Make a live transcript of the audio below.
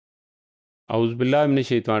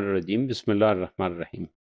Auzubillahiminash-shaytanir-rajim. Bismillahir-rahmanir-rahim.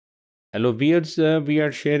 Hello viewers, we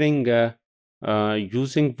are sharing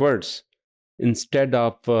using words instead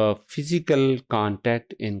of physical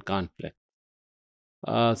contact in conflict.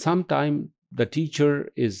 Sometimes the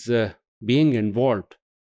teacher is being involved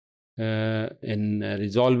in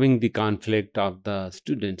resolving the conflict of the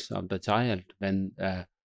students, of the child, when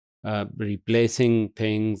replacing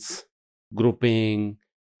things, grouping,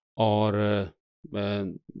 और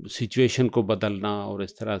situation को बदलना और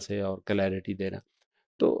इस तरह से और clarity देना.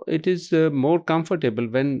 तो it is more comfortable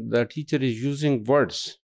when the teacher is using words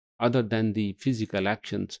other than the physical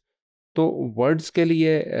actions. तो वर्ड्स के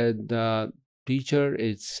लिए the teacher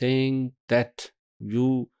is saying that you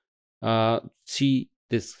see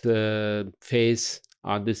this face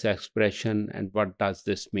or this expression and what does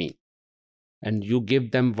this mean, and you give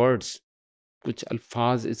them words. कुछ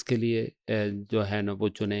अल्फाज इसके लिए जो है ना वो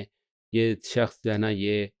चुने. ये शख्स जो है ना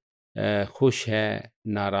ये खुश है,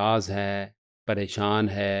 नाराज़ है, परेशान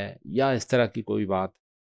है, या इस तरह की कोई बात,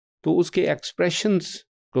 तो उसके एक्सप्रेशंस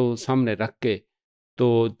को सामने रख के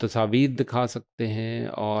तो तस्वीर दिखा सकते हैं.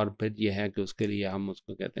 और फिर ये है कि उसके लिए हम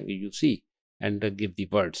उसको कहते हैं कि you see and give the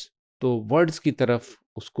words. तो वर्ड्स की तरफ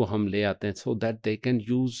उसको हम ले आते हैं so that they can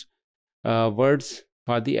use words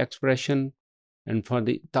for the expression and for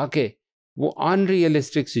the, ताकि वो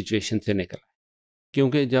अनरियलिस्टिक सिचुएशन से निकल आए.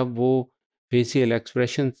 क्योंकि जब वो फेशियल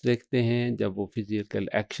एक्सप्रेशंस देखते हैं, जब वो फिजिकल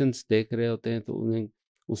एक्शंस देख रहे होते हैं, तो उन्हें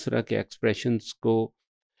उस तरह के एक्सप्रेशंस को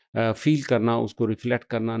फील करना, उसको रिफ्लेक्ट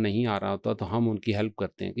करना नहीं आ रहा होता. तो हम उनकी हेल्प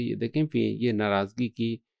करते हैं कि ये देखें ये नाराज़गी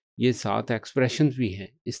की ये 7 एक्सप्रेशंस भी हैं.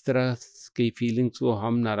 इस तरह की फीलिंग्स को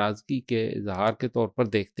हम नाराज़गी के इजहार के तौर पर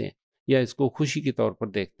देखते हैं या इसको खुशी के तौर पर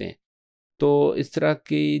देखते हैं. तो इस तरह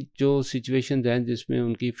की जो सिचुएशंस हैं जिसमें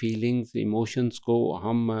उनकी फीलिंग्स, इमोशंस को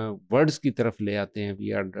हम वर्ड्स की तरफ ले आते हैं.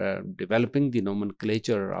 We are developing the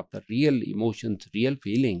nomenclature of the real emotions, real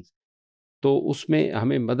feelings. तो उसमें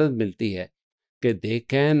हमें मदद मिलती है कि they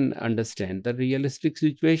can understand the realistic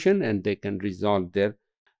situation and they can resolve there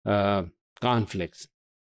conflicts.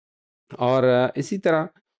 और इसी तरह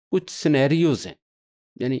कुछ सिनेरियोज हैं,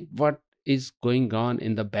 यानी what is going on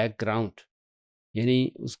in the background,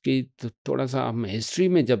 यानी उसकी थोड़ा सा हम हिस्ट्री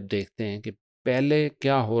में जब देखते हैं कि पहले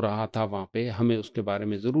क्या हो रहा था वहाँ पे, हमें उसके बारे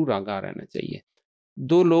में ज़रूर आगाह रहना चाहिए.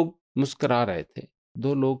 2 लोग मुस्करा रहे थे,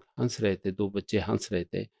 2 लोग हंस रहे थे, 2 बच्चे हंस रहे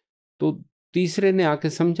थे. तो तीसरे ने आके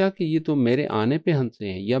समझा कि ये तो मेरे आने पे हंसे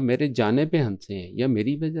हैं या मेरे जाने पे हंसे हैं या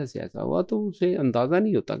मेरी वजह से ऐसा हुआ. तो उसे अंदाज़ा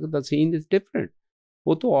नहीं होता कि द सीन इज़ डिफरेंट.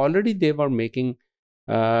 वो तो already they were making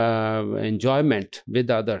enjoyment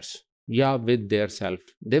with others या with their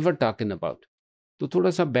self they were talking about. तो थोड़ा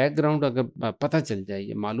सा बैकग्राउंड अगर पता चल जाए,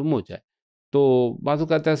 ये मालूम हो जाए, तो बाज़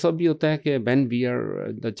औक़ात ऐसा भी होता है कि when we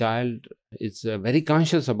are the child is very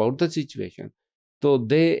conscious about the situation, तो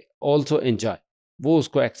दे आल्सो एंजॉय. वो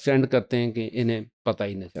उसको एक्सटेंड करते हैं कि इन्हें पता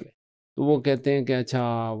ही ना चले. तो वो कहते हैं कि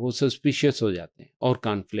अच्छा, वो सस्पिशियस हो जाते हैं और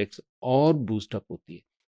कॉन्फ्लिक्ट्स और बूस्टअप होती है.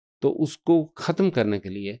 तो उसको ख़त्म करने के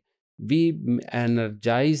लिए we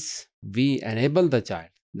energise, we enable the child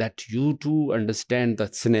that you to understand the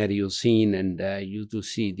scenario scene and you to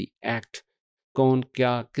see the act. कौन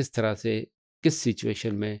क्या किस तरह से किस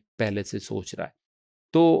सिचुएशन में पहले से सोच रहा है.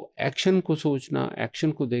 तो एक्शन को सोचना,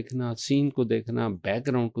 एक्शन को देखना, सीन को देखना,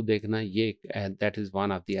 बैकग्राउंड को देखना, ये that is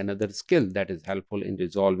one of the another skill that is helpful in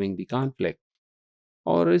resolving the conflict.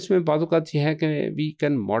 और इसमें बात औक़ात ये है कि we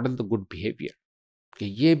can model the good behaviour,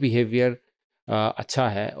 कि ये बिहेवियर अच्छा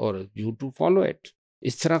है और यू टू फॉलो इट.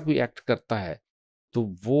 इस तरह कोई एक्ट करता है तो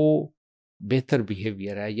वो बेहतर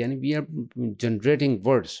बिहेवियर है. यानी we are generating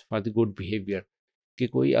words for the good behaviour, कि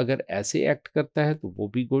कोई अगर ऐसे एक्ट करता है तो वो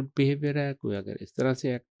भी गुड बिहेवियर है, कोई अगर इस तरह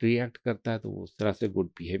से रिएक्ट करता है तो वो उस तरह से गुड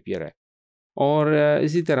बिहेवियर है. और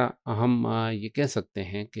इसी तरह हम ये कह सकते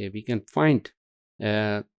हैं कि we can find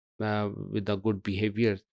with the good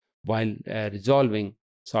behaviour while resolving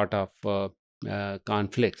sort of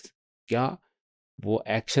conflicts. क्या वो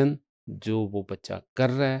एक्शन जो वो बच्चा कर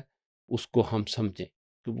रहा है उसको हम समझें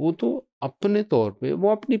कि वो तो अपने तौर पे वो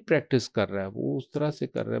अपनी प्रैक्टिस कर रहा है, वो उस तरह से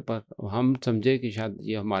कर रहा है, पर हम समझे कि शायद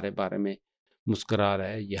ये हमारे बारे में मुस्कुरा रहा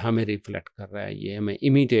है, ये हमें रिफ्लेक्ट कर रहा है, ये हमें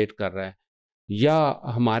इमिटेट कर रहा है, या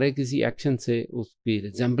हमारे किसी एक्शन से उसकी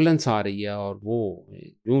रिजेम्बलेंस आ रही है और वो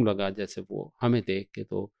यूँ लगा जैसे वो हमें देख के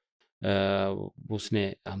तो उसने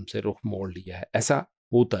हमसे रुख मोड़ लिया है. ऐसा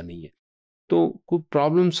होता नहीं है. तो कोई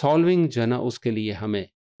प्रॉब्लम सॉल्विंग जो है ना, उसके लिए हमें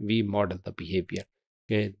वी मॉडल द बिहेवियर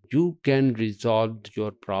कि you can resolve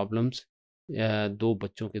your problems. 2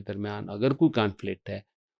 बच्चों के दरमियान अगर कोई कॉन्फ्लिक्ट है,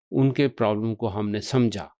 उनके प्रॉब्लम को हमने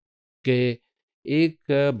समझा कि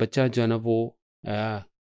एक बच्चा जो है ना वो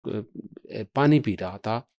पानी पी रहा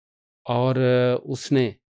था और उसने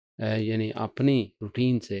यानी अपनी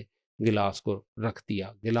रूटीन से गिलास को रख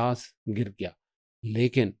दिया, गिलास गिर गया,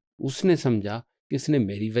 लेकिन उसने समझा कि इसने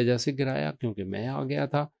मेरी वजह से गिराया क्योंकि मैं आ गया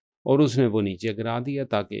था, और उसने वो नीचे गिरा दिया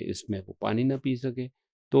ताकि इसमें वो पानी ना पी सके।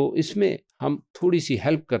 तो इसमें हम थोड़ी सी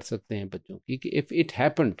हेल्प कर सकते हैं बच्चों की कि if it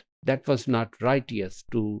happened that was not right yes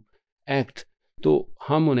to act, तो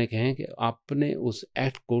हम उन्हें कहें कि आपने उस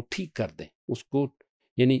एक्ट को ठीक कर दें, उसको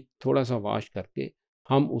यानी थोड़ा सा वाश करके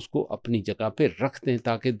हम उसको अपनी जगह पे रख दें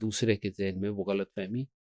ताकि दूसरे के ज़हन में वो गलतफहमी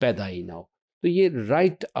पैदा ही ना हो। तो ये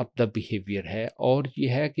राइट अप द बिहेवियर है, और ये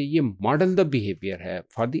है कि ये मॉडल द बिहेवियर है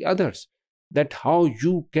for the others, that how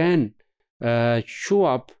you can show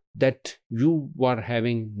up that you were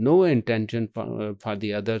having no intention for the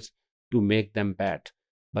others to make them bad,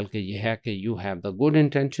 बल्कि ये है कि you have the good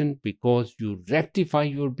intention because you rectify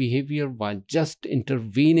your behavior while just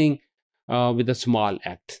intervening with a small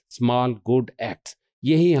act, small good act।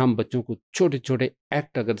 यही हम बच्चों को छोटे छोटे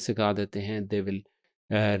एक्ट अगर सिखा देते हैं, they will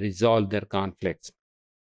resolve their conflicts।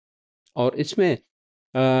 और इसमें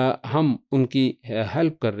हम उनकी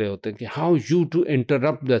हेल्प कर रहे होते हैं कि how you to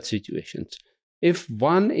interrupt the situations. If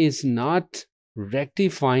one is not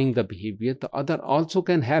rectifying the behaviour, the other also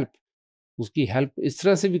can help. उसकी हेल्प इस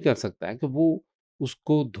तरह से भी कर सकता है कि वो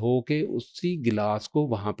उसको धो के उसी गिलास को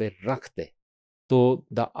वहाँ पे रख दे, तो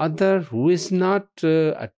the other who is not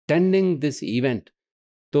attending this event,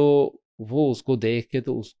 तो वो उसको देख के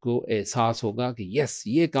तो उसको एहसास होगा कि यस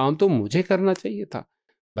ये काम तो मुझे करना चाहिए था,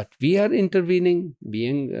 but we are intervening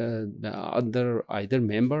being the other either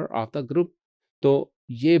member of the group। तो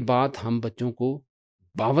ये बात हम बच्चों को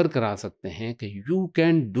बावर करा सकते हैं कि you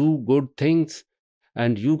can do good things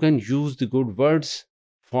and you can use the good words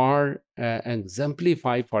for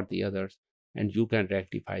exemplify for the others and you can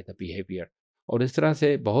rectify the behavior। और इस तरह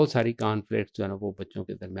से बहुत सारी कॉन्फ्लिक्ट जो है ना वो बच्चों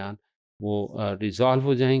के दरमियान वो रिजॉल्व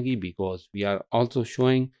हो जाएंगी, because we are also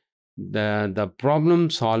showing the problem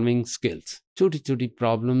solving skills. छोटी छोटी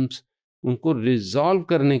प्रॉब्लम्स उनको रिजॉल्व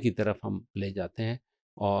करने की तरफ हम ले जाते हैं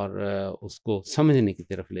और उसको समझने की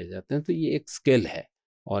तरफ ले जाते हैं, तो ये एक स्किल है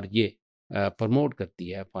और ये प्रमोट करती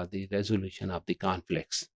है for the resolution of the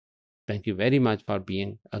conflicts. Thank you very much for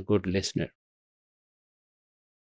being a good listener.